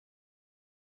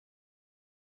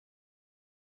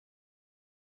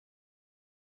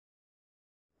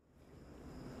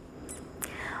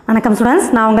வணக்கம் ஸ்டூடெண்ட்ஸ்,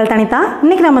 நான் உங்கள் தனிதா.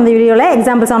 இன்னைக்கு நம்ம இந்த வீடியோல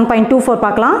எக்ஸாம்பிள் 7.24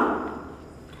 பார்க்கலாம்.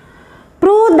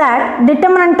 Prove that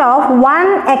determinant of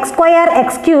 1x square x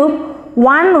cube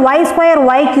 1y square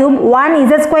y cube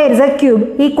 1z square z cube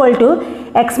equal to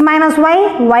x minus y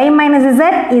y minus z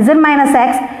z minus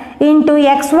x into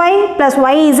xy plus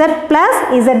yz plus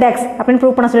zx அப்படின்னு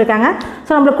prove பண்ண சொல்லிருக்காங்க.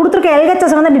 So நம்மளுக்கு கொடுத்துருக்க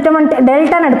LHS வந்து determinant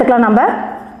டெல்டான்னு எடுத்துக்கலாம். நம்ம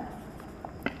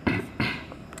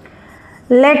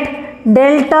let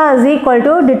delta is equal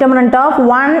to determinant of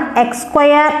 1x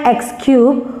square x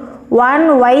cube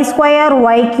 1y square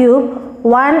y cube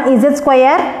 1z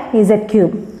square z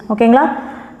cube. ஓகேங்களா?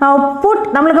 now put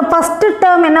நம்மளுக்கு first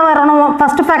term என்ன வரணும்?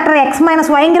 first factor x minus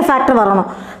y ங்கிற factor வரணும்.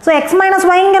 so x minus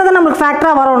y ங்கிறது நம்மளுக்கு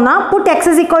factor வரணும்னா put x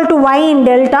is equal to y in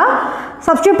delta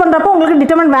substitute பண்றப்போ உங்களுக்கு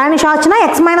determinant vanish ஆச்சுனா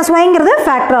x minus y ங்கிறது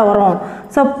factor வரும்.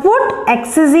 so put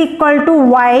x is equal to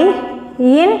y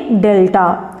in delta.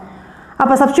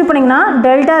 அப்போ substitute பண்ணிங்கன்னா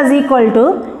delta is equal to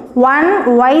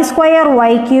 1y square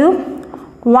y cube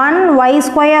 1y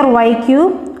square y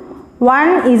cube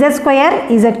 1z square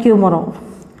z cube வரும்.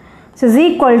 So is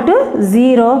equal to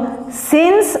 0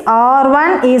 since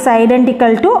R1 is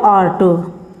identical to R2.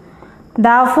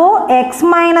 Therefore x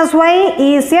minus y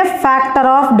is a factor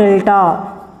of delta.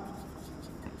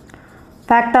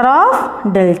 Factor of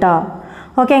delta.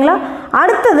 ஓகேங்களா?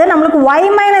 அடுத்தது நம்மளுக்கு y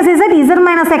minus z z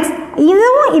minus x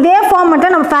இதுவும் இதே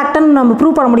ஃபார்மேட்டில் நம்ம factor நம்ம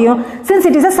prove பண்ண முடியும். Since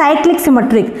it is a cyclic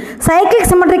symmetric. Cyclic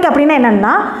symmetric அப்படின்னா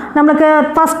என்னென்னா நம்மளுக்கு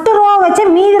ஃபர்ஸ்ட் ரோ வச்சு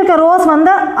மீதி இருக்க ரோஸ்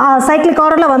வந்து சைக்ளிக்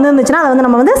ஆர்டரில் வந்துருந்துச்சுன்னா அதை வந்து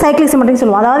நம்ம வந்து சைக்ளிக் சிமெட்ரிக்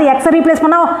சொல்லுவோம். அதாவது எக்ஸை ரீப்ளேஸ்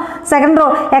பண்ணால் செகண்ட் ரோ,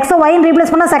 எக்ஸை ஒயின்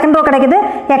ரீப்ளேஸ் பண்ணால் செகண்ட் ரோ கிடைக்குது,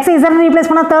 எக்ஸை இசட் ரீப்ளேஸ்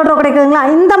பண்ணால் தேர்ட் ரோ கிடைக்குதுங்களா?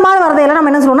 இந்த மாதிரி வரதையெல்லாம்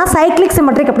நம்ம என்ன சொல்லுவோம்னா சைக்ளிக்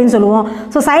சிமெட்ரிக் அப்படின்னு சொல்லுவோம்.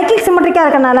 ஸோ சைக்ளிக் சிமெட்ரிக்காக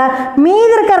இருக்கனால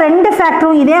மீதி இருக்க ரெண்டு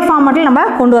ஃபேக்டரும் இதே ஃபார்மேட்டில் நம்ம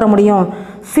கொண்டு வர முடியும்.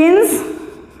 Since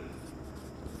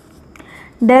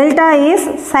delta is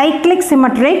cyclic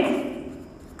symmetric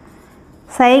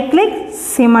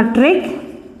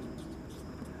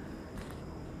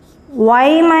y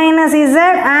minus z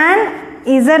and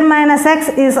z minus x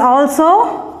is also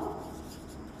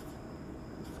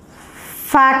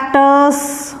factors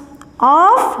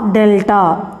of delta.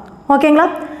 ஓகேங்களா?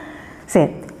 சரி,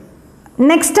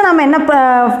 நெக்ஸ்ட் நம்ம என்ன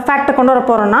ஃபேக்டர் கொண்டு வர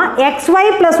போகிறோம்னா xy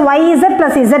plus yz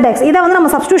plus zx இதை வந்து நம்ம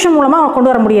சப்ஸ்டியூஷன் மூலமாக கொண்டு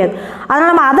வர முடியாது.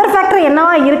 அதனால் நம்ம அதர் ஃபேக்டர்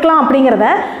என்னவா இருக்கலாம் அப்படிங்கிறத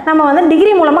நம்ம வந்து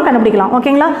டிகிரி மூலமாக கண்டுபிடிக்கலாம்.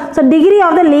 ஓகேங்களா? So degree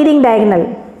of the leading diagonal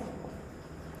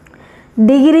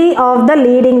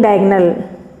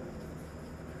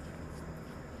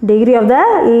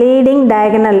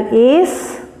is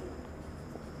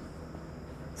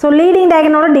so leading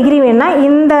டயகனலோட degree வேணும்னா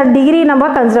இந்த டிகிரி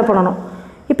நம்ம கன்சிடர் பண்ணணும்.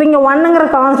 இப்போ இங்கே 1ங்கிற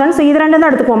கான்ஸ்டன்ட், ஸோ இது ரெண்டு தான்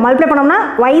எடுத்துக்குவோம். மல்டிப்ளை பண்ணோம்னா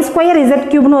y ஸ்கொயர் z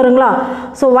கியூப்னு வருங்களா?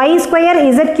 So y square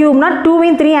z கியூப்னா 2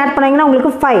 3 add பண்ணிங்கன்னா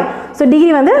உங்களுக்கு 5. ஸோ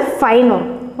டிகிரி வந்து 5 வரும்.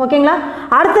 ஓகேங்களா?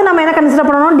 அடுத்து நம்ம என்ன கன்சிடர்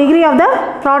பண்ணணும்? Degree of the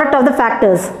product of the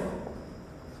factors.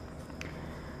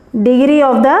 Degree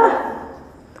of the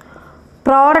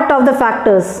product of the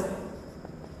factors.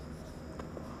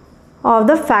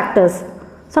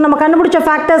 So நம்ம கண்டுபிடிச்ச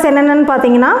ஃபேக்டர்ஸ் என்னென்னு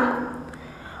பார்த்தீங்கன்னா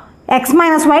x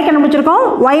minus y கண்டுபிடிச்சிருக்கோம்,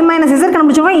 y minus z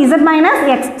கண்டுபிடிச்சிருக்கோம், z minus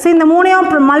x. ஸோ இந்த மூணையும்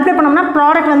மல்டிப்ளை பண்ணோம்னா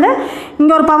ப்ராடக்ட் வந்து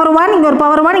இங்கே ஒரு பவர் 1, இங்கே ஒரு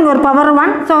பவர் 1, இங்கே ஒரு பவர்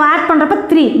 1. ஸோ ஆட் பண்ணுறப்ப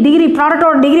 3 டிகிரி,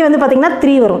 ப்ராடக்டோட டிகிரி வந்து பார்த்தீங்கன்னா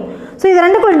 3 வரும். ஸோ இது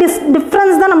ரெண்டுக்குள்ள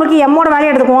டிஃப்ரென்ஸ் தான் நம்மளுக்கு m ஓட வேல்யூ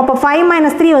எடுத்துக்குவோம். அப்போ 5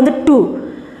 minus 3 வந்து 2.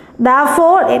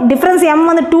 therefore டிஃப்ரென்ஸ் m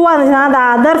வந்து 2 இருந்துச்சுன்னா the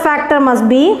other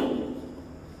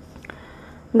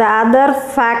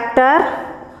factor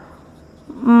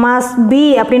must be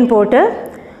அப்படின்னு போட்டு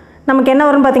நமக்கு என்ன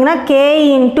வரும்னு பார்த்தீங்கன்னா k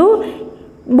இன்ட்டு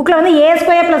புக்கில் வந்து a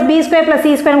square plus b square plus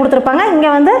c ஸ்கொயர்னு கொடுத்துருப்பாங்க. இங்கே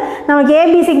வந்து நமக்கு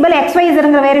abc பதில்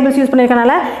xyzங்கிற variables use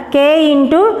பண்ணியிருக்கனால k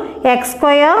into X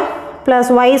square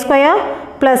plus Y square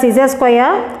plus z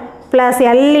square plus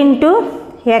l into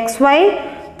xy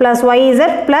plus yz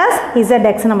plus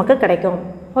zx நமக்கு கிடைக்கும்.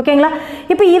 ஓகேங்களா?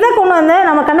 இப்போ இதை கொண்டு வந்து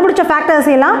நம்ம கண்டுபிடிச்ச ஃபேக்டர்ஸ்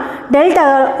எல்லாம்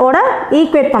டெல்டாவோட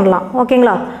ஈக்குவேட் பண்ணலாம்.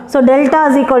 ஓகேங்களா? So delta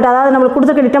is equal to, அதாவது நம்மளுக்கு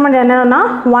கொடுத்துருக்க டிட்டர்மினன்ட் என்னன்னா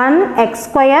 1x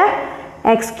square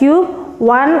x cube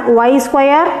 1y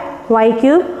square y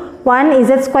cube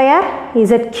 1z square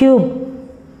z cube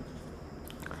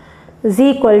is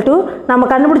equal to நம்ம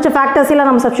கண்டுபிடிச்ச ஃபேக்டர்ஸ் எல்லாம்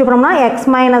நம்ம சப்ஸ்டியூட் பண்ணோம்னா x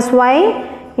minus y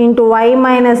into y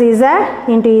minus z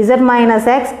into z minus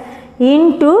x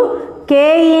into k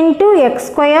into x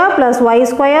square plus y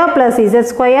square plus z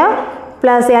square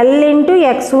plus l into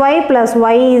xy plus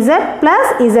yz plus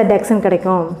zx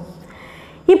கிடைக்கும்.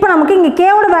 இப்போ நமக்கு இங்கே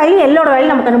கேவோட value எல்லோட value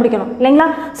நம்ம கண்டுபிடிக்கணும் இல்லைங்களா?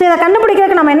 So இதை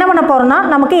கண்டுபிடிக்கிறதுக்கு நம்ம என்ன பண்ண போகிறோம்னா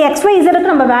நமக்கு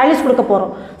XYZக்கு நம்ம வேல்யூஸ் கொடுக்க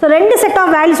போகிறோம். ஸோ ரெண்டு செட்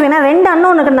ஆஃப் வேல்யூஸ் வேணா, ரெண்டு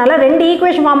அன்னோன் இருக்கிறதுனால ரெண்டு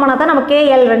ஈக்குவேஷன் ஃபார்ம் பண்ணால் தான் நம்ம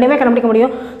KL ரெண்டுமே கண்டுபிடிக்க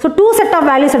முடியும். ஸோ 2 செட் ஆஃப்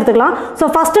வேல்யூஸ் எடுத்துக்கலாம். ஸோ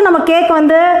ஃபஸ்ட்டு நம்ம கேக்கு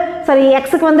வந்து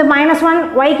எக்ஸுக்கு வந்து -1,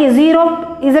 ஒய்க்கு 0,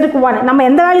 இசடுக்கு 1. நம்ம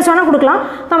எந்த வேல்யூஸ் வேணால் கொடுக்கலாம்.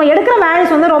 நம்ம எடுக்கிற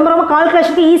வேல்யூஸ் வந்து ரொம்ப ரொம்ப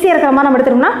கால்குலேஷனுக்கு ஈஸியாக இருக்கிற மாதிரி நம்ம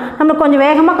எடுத்துட்டோம்னா நம்மளுக்கு கொஞ்சம்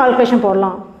வேகமாக கால்குலேஷன்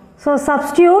போடலாம். So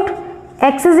substitute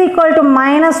x is equal to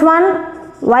 -1,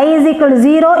 y is equal to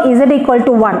 0, z equal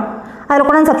to 1. அதில்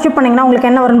கூட சப்ஸ்டியூட் பண்ணிங்கன்னா உங்களுக்கு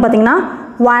என்ன வரும்னு பார்த்தீங்கன்னா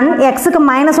 1, xக்கு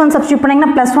 -1 சப்ஸ்டியூட்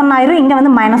பண்ணிங்கன்னா +1 ஆயிரும். இங்கே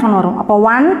வந்து -1 வரும். அப்போ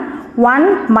 1, 1,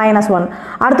 -1.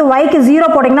 அடுத்து yக்கு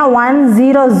 0 போட்டிங்கன்னா 1,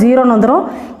 0, 0ன்னு வந்துடும்.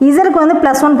 zக்கு வந்து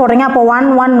 +1 போடுறீங்க. அப்போ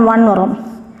 1, 1, 1 வரும்.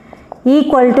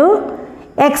 Equal to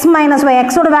x minus y, x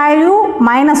ஓட வேல்யூ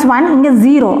 -1, இங்கே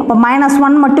 0, அப்போ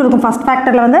 -1 மட்டும் இருக்கும். ஃபஸ்ட்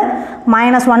ஃபேக்டரில் வந்து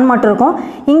 -1 மட்டும் இருக்கும்.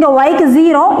 இங்கே yக்கு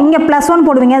 0, இங்கே +1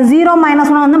 போடுவீங்க. 0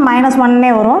 -1 வந்து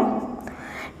 -1 வரும்.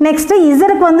 நெக்ஸ்ட்டு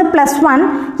இசருக்கு வந்து +1,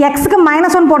 எக்ஸுக்கு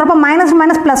 -1 போடுறப்போ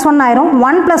 +1 ஆயிரும்.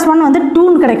 1 + 1 வந்து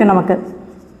 2ன்னு கிடைக்கும் நமக்கு.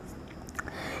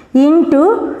 இன்ட்டு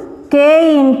k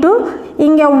இன்ட்டு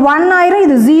இங்கே 1 ஆயிரும்,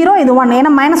 இது 0, இது 1.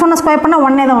 ஏன்னா -1 ஸ்கொயர் பண்ணால்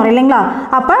 1 தான் வரும் இல்லைங்களா?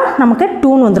 அப்போ நமக்கு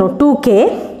 2ன்னு வந்துடும். 2k.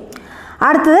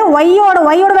 அடுத்தது ஒய்யோட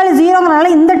வேல்யூ 0ங்கிறனால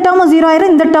இந்த டேர்மும் 0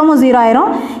 ஆயிரும், இந்த டேர்மும் 0 ஆயிரும்.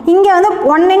 இங்கே வந்து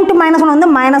 1 × -1 வந்து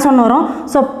 -1 வரும்.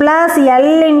 ஸோ +l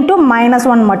 ×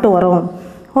 -1 மட்டும் வரும்.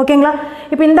 ஓகேங்களா?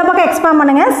 இப்போ இந்த பக்கம் எக்ஸ்பேண்ட்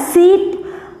பண்ணுங்கள்.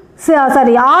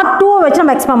 R2 வச்சு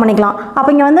நம்ம எக்ஸ்பேண்ட் பண்ணிக்கலாம். அப்போ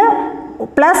இங்கே வந்து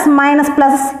ப்ளஸ் மைனஸ்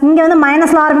ப்ளஸ், இங்கே வந்து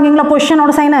மைனஸில் ஆரம்பிக்கிங்களா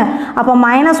பொசிஷனோட சைனு. அப்போ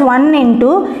 -1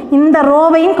 × இந்த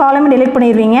ரோவையும் காலமையும் டெலிட்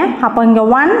பண்ணிடுவீங்க. அப்போ இங்கே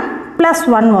 1 +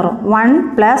 1 வரும். 1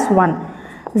 + 1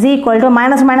 is equal to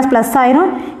 -+ ஆயிரும்.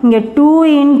 இங்கே 2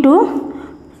 ×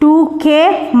 2k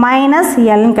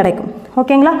 - l கிடைக்கும்.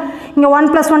 ஓகேங்களா? இங்கே 1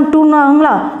 + 1 2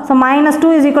 ஆகுங்களா? So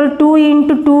 -2 is equal to 2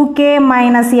 × 2k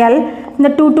 - l. இந்த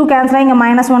 2 கேன்சல் ஆகி இங்கே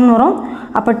 -1 வரும்.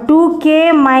 அப்போ 2k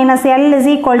 - l is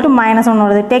equal to -1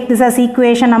 வருது. Take this as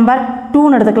equation number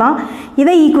 2ன்னு எடுத்துக்கலாம்.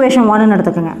 இதை ஈக்குவேஷன் 1ன்னு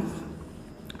எடுத்துக்கோங்க.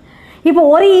 இப்போ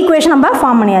ஒரு ஈக்குவேஷன் நம்ம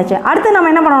ஃபார்ம் பண்ணியாச்சு. அடுத்து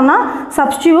நம்ம என்ன பண்ணோம்னா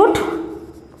substitute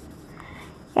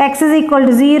x is equal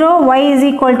to 0, y is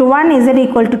equal to 1, z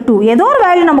equal to 2. ஏதோ ஒரு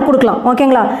வேல்யூ நம்ம கொடுக்கலாம்.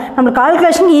 ஓகேங்களா? நம்ம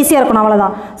கால்குலேஷன் ஈஸியாக இருக்கணும்,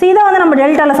 அவ்வளோதான். ஸோ இதை வந்து நம்ம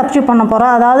டெல்டாவில் சப்ஸ்டியூட் பண்ண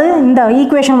போகிறோம். அதாவது இந்த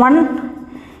ஈக்குவேஷன்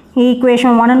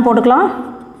 1ன்னு போட்டுக்கலாம்.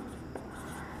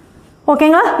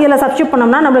 ஓகேங்களா? இதில் சப்ஸ்டியூட்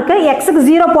பண்ணோம்னா நம்மளுக்கு எக்ஸுக்கு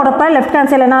 0 போடுறப்ப லெஃப்ட்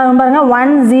ஹேண்ட் சைடில் என்ன பாருங்க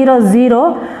 1, 0, 0.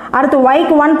 அடுத்து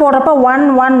ஒய்க்கு 1 போடுறப்ப 1,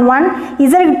 1, 1.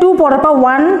 இசருக்கு 2 போடுறப்ப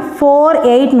 1, 4,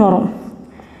 8ன்னு வரும்.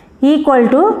 ஈக்குவல்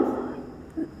டு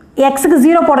எக்ஸுக்கு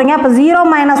 0 போடுறீங்க. அப்போ 0 -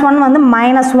 1 வந்து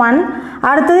 -1.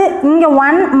 அடுத்தது இங்கே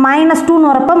 1 - 2ன்னு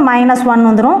வரப்போ -1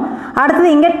 வந்துடும். அடுத்தது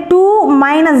இங்கே 2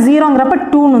 - 0ங்கிறப்ப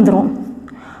 2ன்னு வந்துடும்.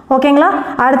 ஓகேங்களா?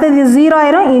 அடுத்தது இது 0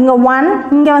 ஆயிரும். இங்கே 1,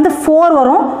 இங்கே வந்து 4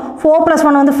 வரும். 4 +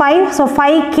 1 வந்து 5. ஸோ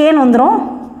 5kன்னு வந்துடும்.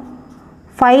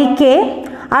 5k.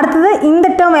 அடுத்தது இந்த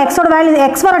டேர்ம் எக்ஸோட வேல்யூ,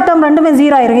 எக்ஸ் வர டேர்ம் ரெண்டுமே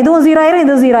 0 ஆயிரும். இதுவும் 0 ஆயிரும்,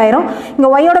 இதுவும் 0 ஆயிரும். இங்கே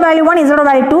ஒய்யோட வேல்யூ 1, இதோட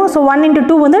வேல்யூ 2. ஸோ 1 ×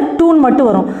 2 வந்து 2ன்னு மட்டும்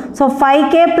வரும். ஸோ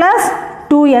 5k +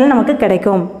 2l நமக்கு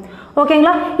கிடைக்கும்.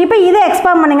 ஓகேங்களா? இப்போ இதை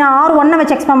எக்ஸ்பேண்ட் பண்ணிங்கன்னா R1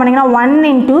 வச்சு எக்ஸ்பேண்ட் பண்ணிங்கன்னா 1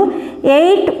 ×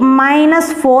 8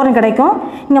 - 4 கிடைக்கும்.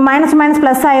 இங்கே மைனஸ்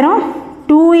ஆயிரும்.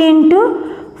 2 ×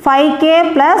 5k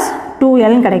 +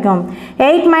 2l கிடைக்கும்.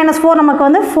 8 - 4 நமக்கு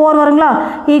வந்து 4 வருங்களா?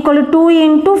 ஈக்குவல் டு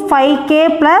 2 × 5k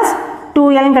 +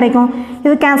 2l கிடைக்கும்.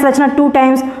 இது கேன்சல் ஆச்சுன்னா 2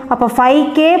 டைம்ஸ். அப்போ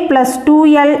 5k +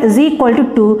 2l is equal to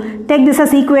 2. Take this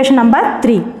as equation number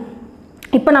 3.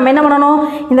 இப்போ நம்ம என்ன பண்ணணும்,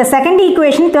 இந்த செகண்ட்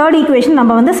ஈக்குவேஷன் தேர்ட் ஈக்குவேஷன்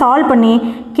நம்ம வந்து சால்வ் பண்ணி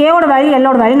கேவோட வேல்யூ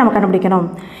எல்லோட வேல்யூ நம்ம கண்டுபிடிக்கணும்.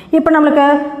 இப்போ நம்மளுக்கு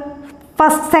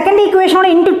ஃபஸ்ட் செகண்ட் ஈக்குவேஷனோட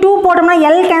இன்ட்டு 2 போட்டோம்னா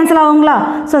எல் கேன்சல் ஆகுங்களா?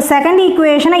 ஸோ செகண்ட்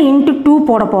ஈக்குவேஷனை இன்ட்டு 2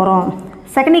 போட போகிறோம்.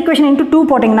 செகண்ட் ஈக்குவேஷன் இன்ட்டு 2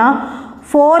 போட்டிங்கன்னா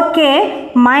 4k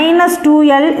 -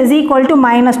 2l is equal to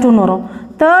 -2ன்னு வரும்.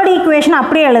 தேர்ட் ஈக்குவேஷன்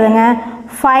அப்படியே எழுதுங்க.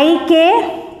 5k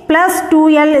 +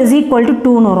 2l is equal to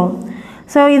 2ன்னு வரும்.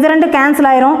 ஸோ இது ரெண்டு கேன்சல்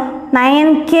ஆயிரும்.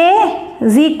 9k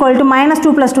is equal to -2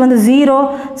 + 2 வந்து 0.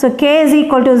 So k is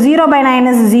equal to 0/9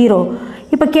 is 0.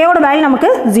 இப்போ கேவோட வேல்யூ நமக்கு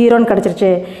 0ன்னு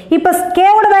கிடச்சிருச்சு. இப்போ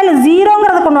கேவோட வேல்யூ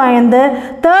 0ங்கிறத கொண்டு வந்து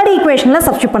தேர்ட் ஈக்குவேஷனில்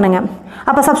சப்ஸ்டியூட் பண்ணுங்க.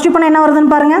 அப்போ சப்ஸ்டியூட் பண்ண என்ன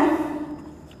வருதுன்னு பாருங்கள்.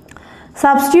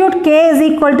 Substitute k is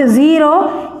equal to 0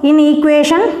 in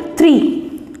equation 3.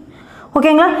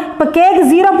 ஓகேங்களா? இப்போ கேக்கு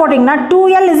 0 போட்டிங்கன்னா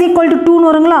 2l is equal to 2ன்னு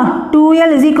வருங்களா?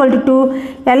 2l is equal to 2,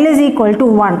 l is equal to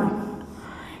 1.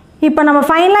 இப்போ நம்ம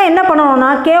ஃபைனலாக என்ன பண்ணணும்னா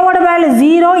கேவோட வேல்யூ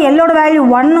 0, எல்லோட வேல்யூ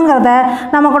 1ங்கிறத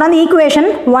நம்ம கூட வந்து ஈக்குவேஷன்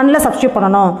 1ல் சப்ஸ்டியூட்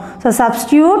பண்ணணும். So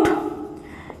substitute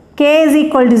k is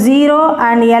equal to 0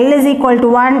 and l is equal to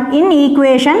 1 in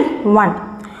equation 1.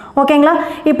 ஓகேங்களா?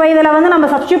 இப்போ இதில் வந்து நம்ம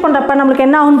சப்ஸ்டியூட் பண்ணுறப்ப நம்மளுக்கு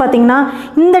என்ன ஆகும்னு பார்த்தீங்கன்னா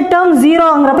இந்த டேர்ம்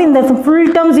 0ங்கிறப்ப இந்த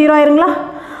ஃபுல் டேர்ம் 0 ஆயிருங்களா?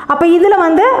 அப்போ இதில்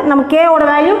வந்து நம்ம கேவோட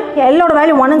வேல்யூ எல்லோட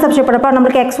வேல்யூ 1 சப்ஸ்டியூட் பண்ணுறப்ப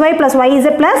நம்மளுக்கு xy + yz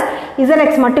 +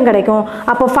 zx மட்டும் கிடைக்கும்.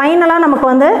 அப்போ ஃபைனலாக நமக்கு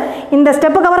வந்து இந்த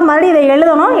ஸ்டெப்புக்கு அப்புறம் மறுபடியும் இதை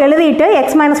எழுதணும். எழுதிட்டு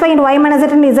x - y × y - z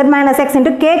 × z - x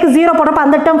 × கேக்கு 0 போட்டப்போ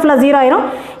அந்த டேர்ம் ஃபுல்லாக 0 ஆயிரும்.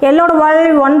 எல்லோட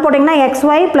வேல்யூ 1 போட்டிங்கன்னா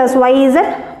xy + yz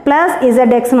 +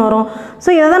 zx வரும். ஸோ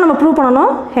இதை தான் நம்ம ப்ரூவ்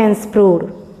பண்ணணும். Hence proved.